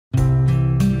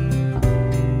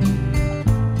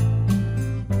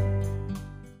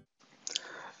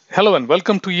Hello and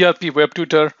welcome to ERP Web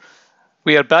Tutor.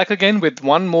 We are back again with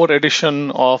one more edition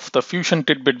of the Fusion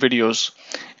Tidbit videos.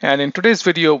 And in today's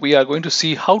video, we are going to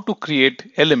see how to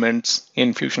create elements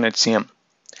in Fusion HCM.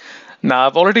 Now,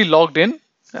 I've already logged in,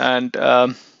 and there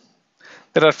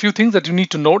are a few things that you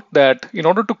need to note that in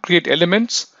order to create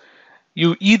elements,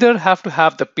 you either have to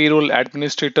have the payroll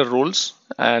administrator roles,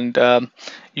 and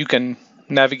you can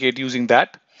navigate using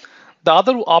that. The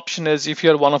other option is if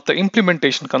you're one of the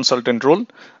implementation consultant role,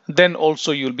 then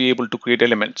also you'll be able to create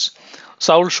elements.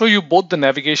 So I will show you both the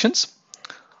navigations.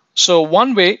 So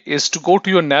one way is to go to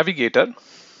your navigator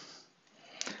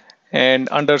and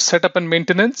under setup and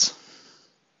maintenance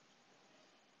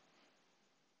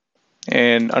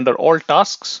and under all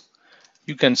tasks,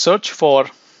 you can search for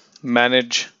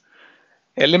manage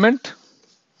element.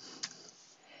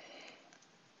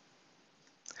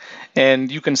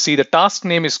 And you can see the task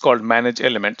name is called manage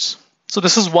elements. So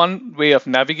this is one way of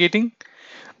navigating.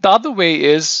 The other way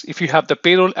is if you have the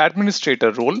payroll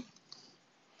administrator role,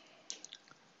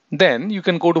 then you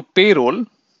can go to payroll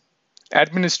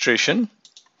administration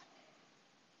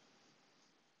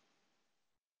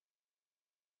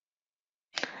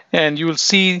and you will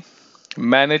see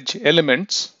manage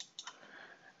elements.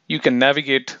 You can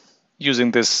navigate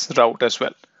using this route as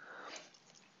well.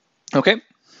 Okay.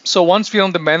 So once we are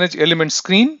on the manage element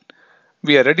screen,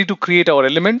 we are ready to create our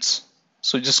elements.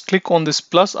 So just click on this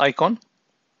plus icon.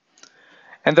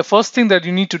 And the first thing that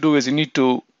you need to do is you need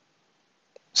to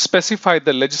specify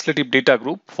the legislative data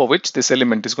group for which this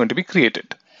element is going to be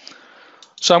created.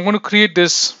 So I'm going to create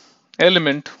this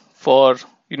element for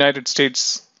United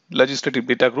States legislative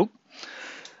data group.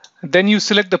 Then you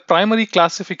select the primary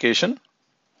classification.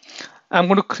 I'm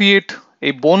going to create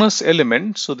a bonus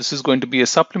element. So this is going to be a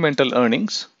supplemental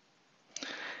earnings.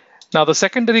 Now the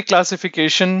secondary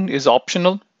classification is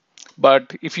optional,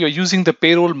 but if you're using the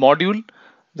payroll module,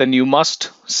 then you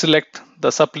must select the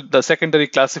secondary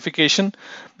classification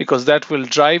because that will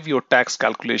drive your tax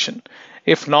calculation.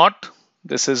 If not,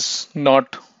 this is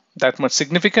not that much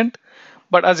significant,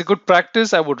 but as a good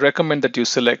practice, I would recommend that you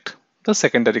select the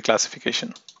secondary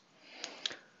classification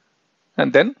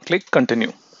and then click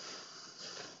continue.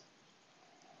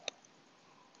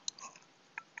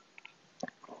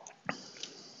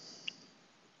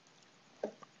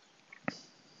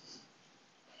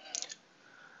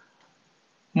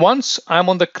 Once I'm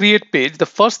on the create page, the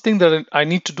first thing that I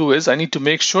need to do is I need to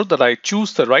make sure that I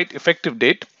choose the right effective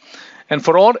date. And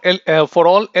for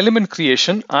all element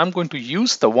creation, I'm going to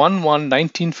use the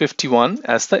 1/1/1951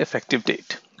 as the effective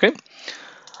date. Okay.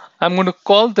 I'm going to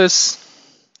call this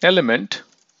element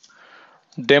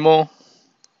demo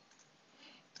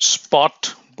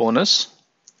spot bonus.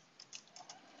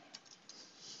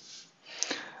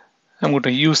 I'm going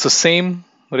to use the same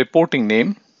reporting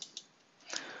name.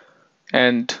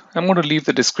 And I'm going to leave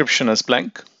the description as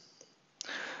blank.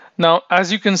 Now, as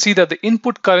you can see that the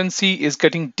input currency is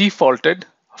getting defaulted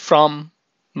from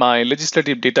my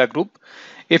legislative data group.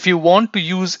 If you want to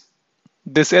use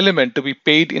this element to be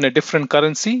paid in a different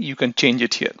currency, you can change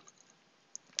it here.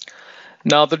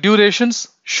 Now, the durations,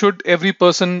 should every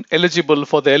person eligible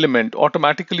for the element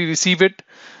automatically receive it?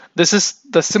 This is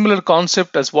the similar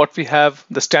concept as what we have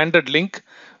the standard link.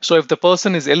 So if the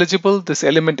person is eligible, this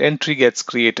element entry gets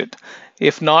created.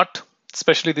 If not,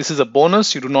 especially this is a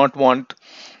bonus, you do not want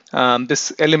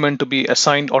this element to be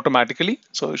assigned automatically.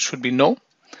 So it should be no.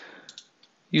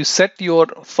 You set your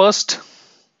first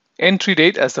entry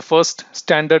date as the first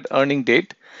standard earning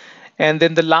date. And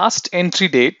then the last entry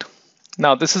date.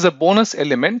 Now this is a bonus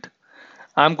element.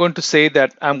 I'm going to say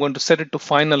that I'm going to set it to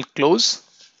final close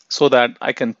so that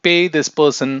I can pay this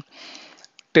person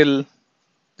till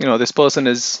this person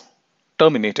is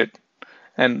terminated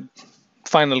and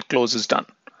final close is done.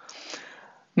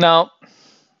 Now,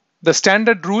 the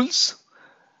standard rules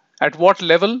at what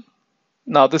level?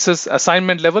 Now, this is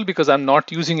assignment level because I'm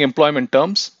not using employment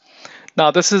terms.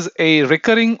 Now, this is a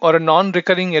recurring or a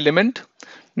non-recurring element.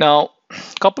 Now,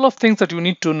 a couple of things that you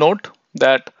need to note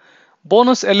that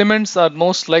bonus elements are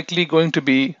most likely going to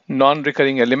be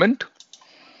non-recurring element.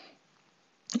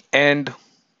 And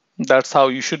that's how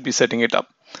you should be setting it up.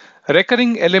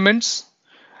 Recurring elements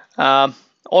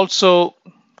also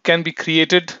can be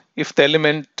created if the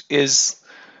element is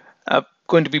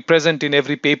going to be present in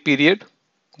every pay period.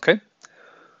 Okay.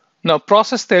 Now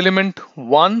process the element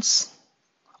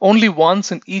only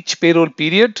once in each payroll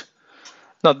period.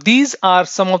 Now these are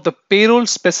some of the payroll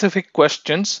specific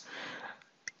questions.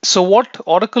 So what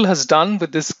Oracle has done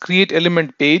with this create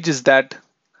element page is that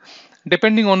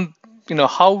depending on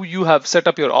how you have set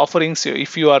up your offerings,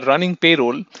 if you are running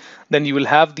payroll, then you will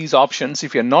have these options.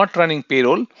 If you're not running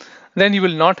payroll, then you will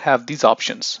not have these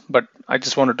options. But I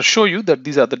just wanted to show you that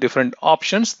these are the different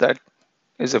options that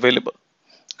is available.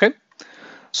 Okay.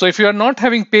 So if you are not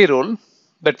having payroll,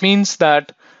 that means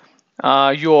that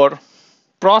your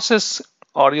process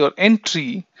or your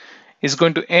entry is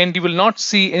going to end. You will not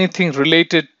see anything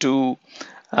related to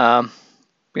the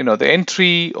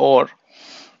entry or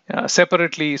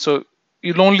separately. So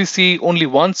you'll only see only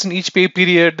once in each pay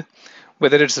period,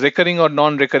 whether it's recurring or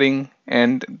non-recurring,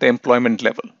 and the employment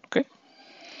level. Okay.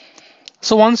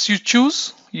 So once you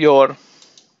choose your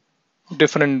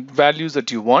different values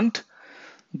that you want,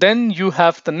 then you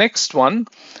have the next one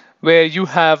where you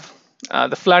have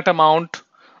the flat amount.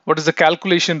 What is the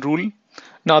calculation rule?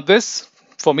 Now this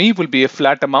for me will be a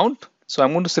flat amount. So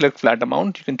I'm going to select flat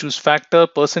amount. You can choose factor,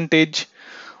 percentage,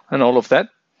 and all of that.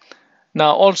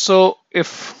 Now also,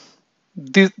 if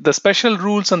the special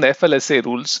rules and the FLSA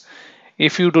rules,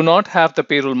 if you do not have the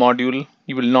payroll module,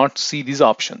 you will not see these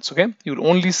options. Okay, you will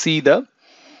only see the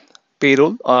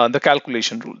payroll, the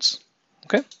calculation rules.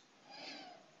 Okay.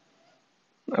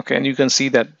 Okay, and you can see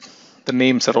that the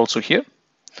names are also here.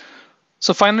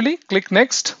 So finally, click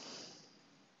next.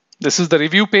 This is the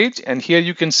review page, and here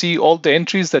you can see all the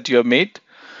entries that you have made.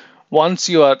 Once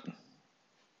you are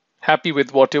happy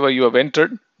with whatever you have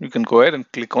entered, you can go ahead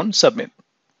and click on submit.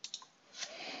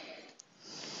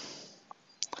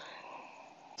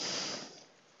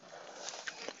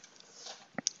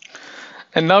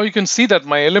 And now you can see that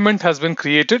my element has been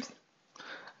created.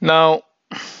 Now,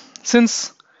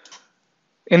 since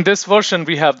in this version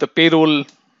we have the payroll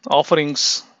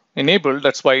offerings enabled,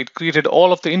 that's why it created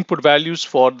all of the input values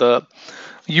for the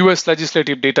US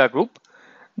legislative data group.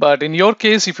 But in your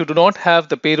case, if you do not have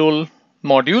the payroll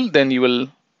module, then you will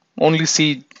only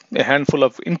see a handful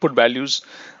of input values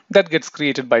that gets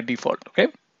created by default. Okay.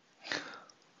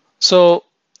 So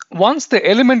once the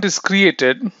element is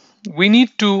created, we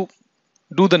need to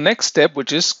do the next step,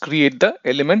 which is create the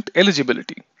element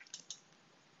eligibility.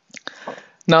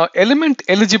 Now, element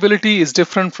eligibility is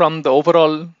different from the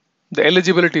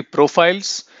eligibility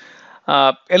profiles.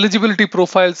 Eligibility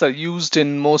profiles are used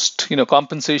in most,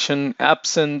 compensation,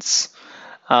 absence,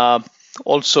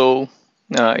 also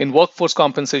in workforce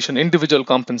compensation, individual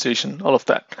compensation, all of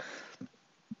that.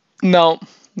 Now,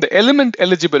 the element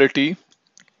eligibility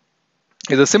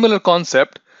is a similar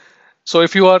concept. So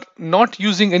if you are not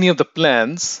using any of the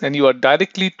plans and you are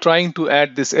directly trying to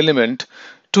add this element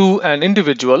to an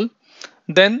individual,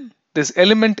 then this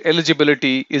element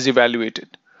eligibility is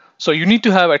evaluated. So you need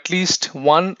to have at least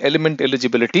one element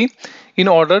eligibility in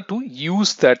order to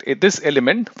use this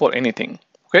element for anything.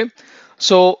 Okay.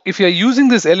 So if you are using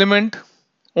this element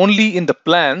only in the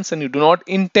plans and you do not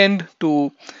intend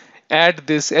to add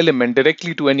this element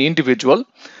directly to any individual,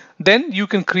 then you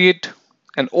can create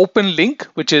an open link,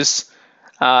 which is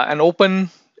an open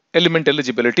element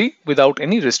eligibility without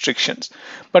any restrictions.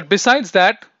 But besides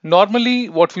that, normally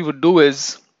what we would do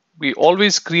is we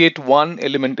always create one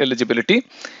element eligibility,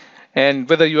 and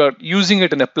whether you are using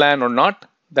it in a plan or not,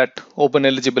 that open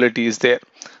eligibility is there.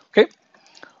 Okay,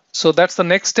 so that's the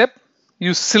next step.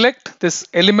 You select this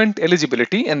element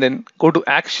eligibility and then go to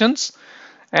actions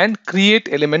and create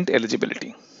element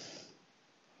eligibility.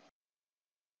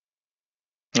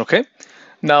 Okay,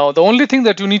 now the only thing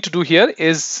that you need to do here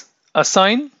is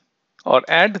assign or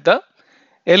add the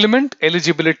element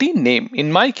eligibility name.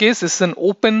 In my case, this is an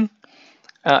open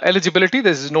eligibility.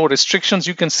 There is no restrictions.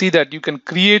 You can see that you can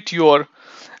create your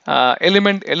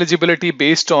element eligibility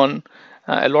based on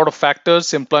a lot of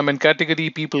factors: employment category,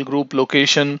 people group,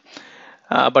 location.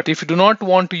 But if you do not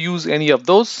want to use any of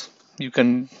those, you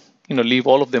can leave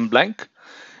all of them blank.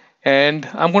 And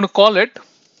I'm going to call it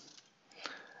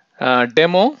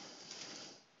demo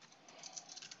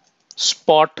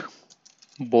spot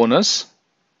bonus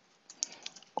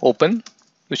open,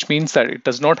 which means that it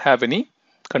does not have any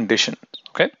conditions.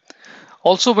 Okay.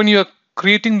 Also, when you are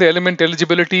creating the element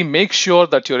eligibility, make sure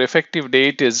that your effective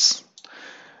date is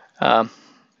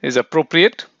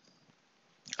appropriate.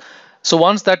 So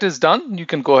once that is done, you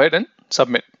can go ahead and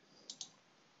submit.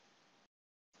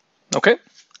 Okay.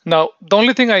 Now, the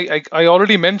only thing I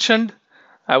already mentioned,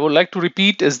 I would like to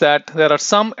repeat, is that there are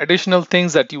some additional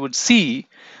things that you would see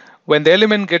when the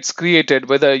element gets created,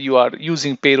 whether you are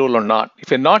using payroll or not.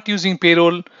 If you're not using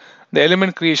payroll, the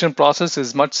element creation process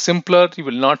is much simpler. You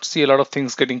will not see a lot of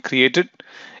things getting created.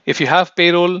 If you have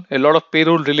payroll, a lot of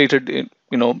payroll related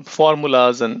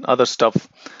formulas and other stuff,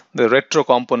 the retro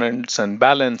components and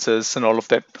balances and all of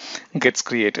that gets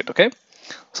created. Okay,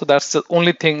 so that's the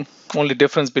only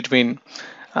difference between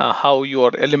how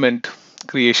your element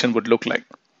creation would look like.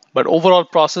 But overall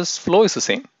process flow is the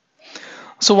same.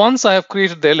 So once I have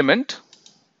created the element,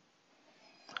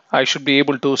 I should be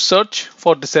able to search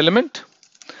for this element.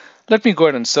 Let me go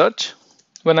ahead and search.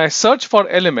 When I search for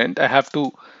element, I have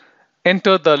to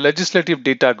enter the legislative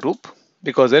data group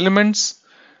because elements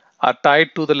are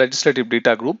tied to the legislative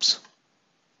data groups.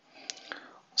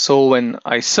 So when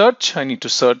I search, I need to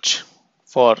search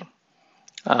for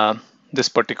this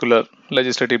particular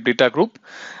legislative data group.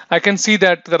 I can see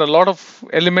that there are a lot of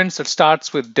elements that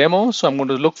starts with demo. So I'm going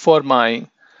to look for my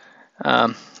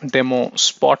demo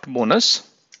spot bonus.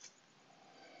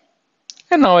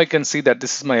 And now I can see that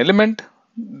this is my element.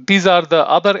 These are the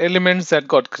other elements that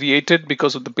got created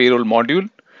because of the payroll module.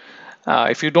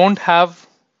 If you don't have,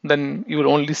 then you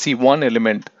will only see one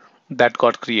element that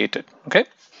got created. Okay.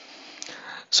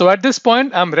 So at this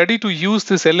point, I'm ready to use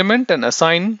this element and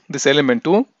assign this element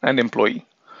to an employee.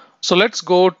 So let's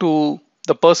go to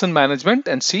the person management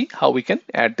and see how we can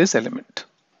add this element.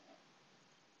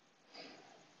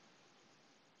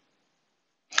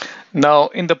 Now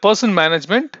in the person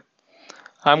management,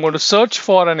 I'm going to search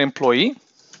for an employee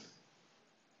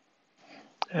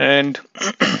and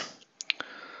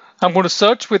I'm going to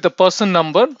search with the person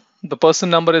number. The person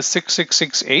number is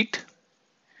 6668.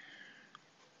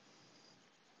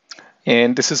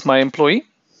 And this is my employee.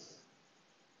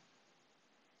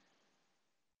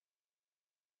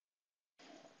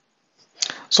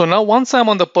 So now once I'm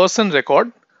on the person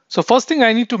record, so first thing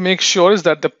I need to make sure is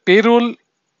that the payroll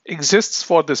exists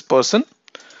for this person.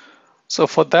 So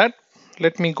for that,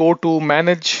 let me go to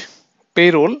manage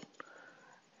payroll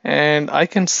and I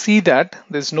can see that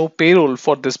there's no payroll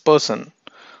for this person.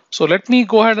 So let me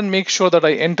go ahead and make sure that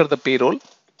I enter the payroll.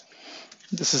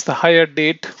 This is the hire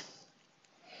date.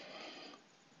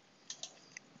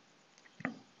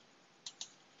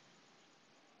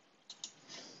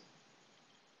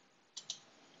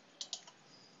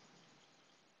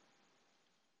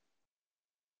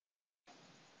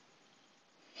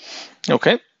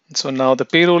 Okay, so now the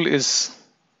payroll is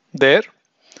there.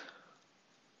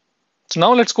 So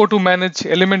now let's go to manage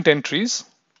element entries.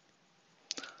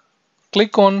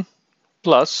 Click on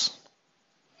plus.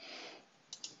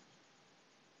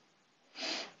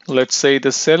 Let's say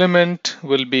this element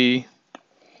will be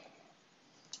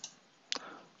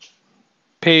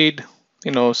paid,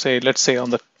 say, let's say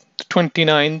on the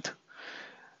 29th,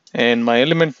 and my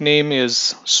element name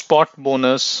is spot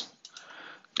bonus.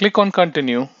 Click on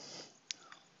continue.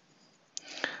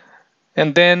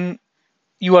 And then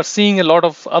you are seeing a lot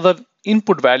of other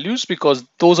input values because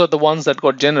those are the ones that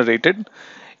got generated.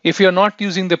 If you're not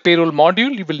using the payroll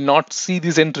module, you will not see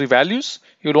these entry values.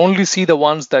 You'll only see the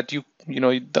ones that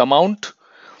the amount.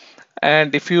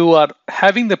 And if you are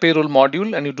having the payroll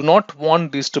module and you do not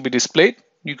want this to be displayed,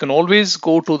 you can always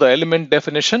go to the element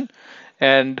definition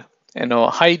and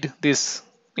hide these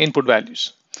input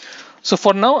values. So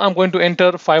for now, I'm going to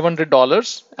enter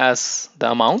 $500 as the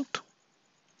amount.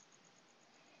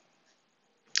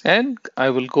 And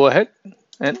I will go ahead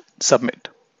and submit.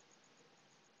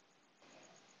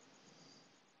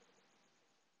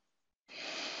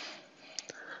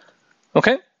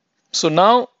 Okay, so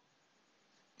now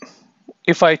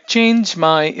if I change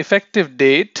my effective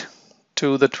date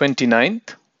to the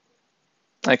 29th,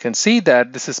 I can see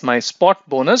that this is my spot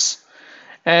bonus.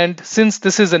 And since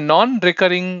this is a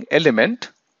non-recurring element,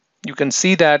 you can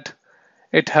see that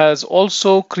it has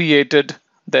also created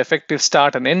the effective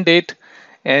start and end date.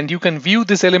 And you can view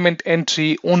this element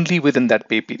entry only within that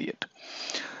pay period.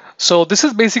 So this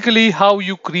is basically how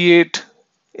you create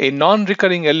a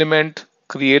non-recurring element,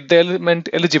 create the element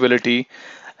eligibility,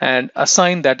 and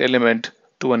assign that element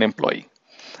to an employee.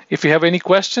 If you have any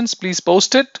questions, please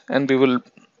post it and we will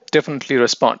definitely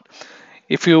respond.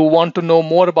 If you want to know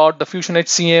more about the Fusion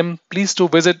HCM, please do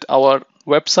visit our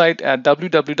website at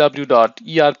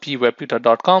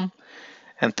www.erpwebtutor.com.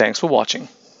 And thanks for watching.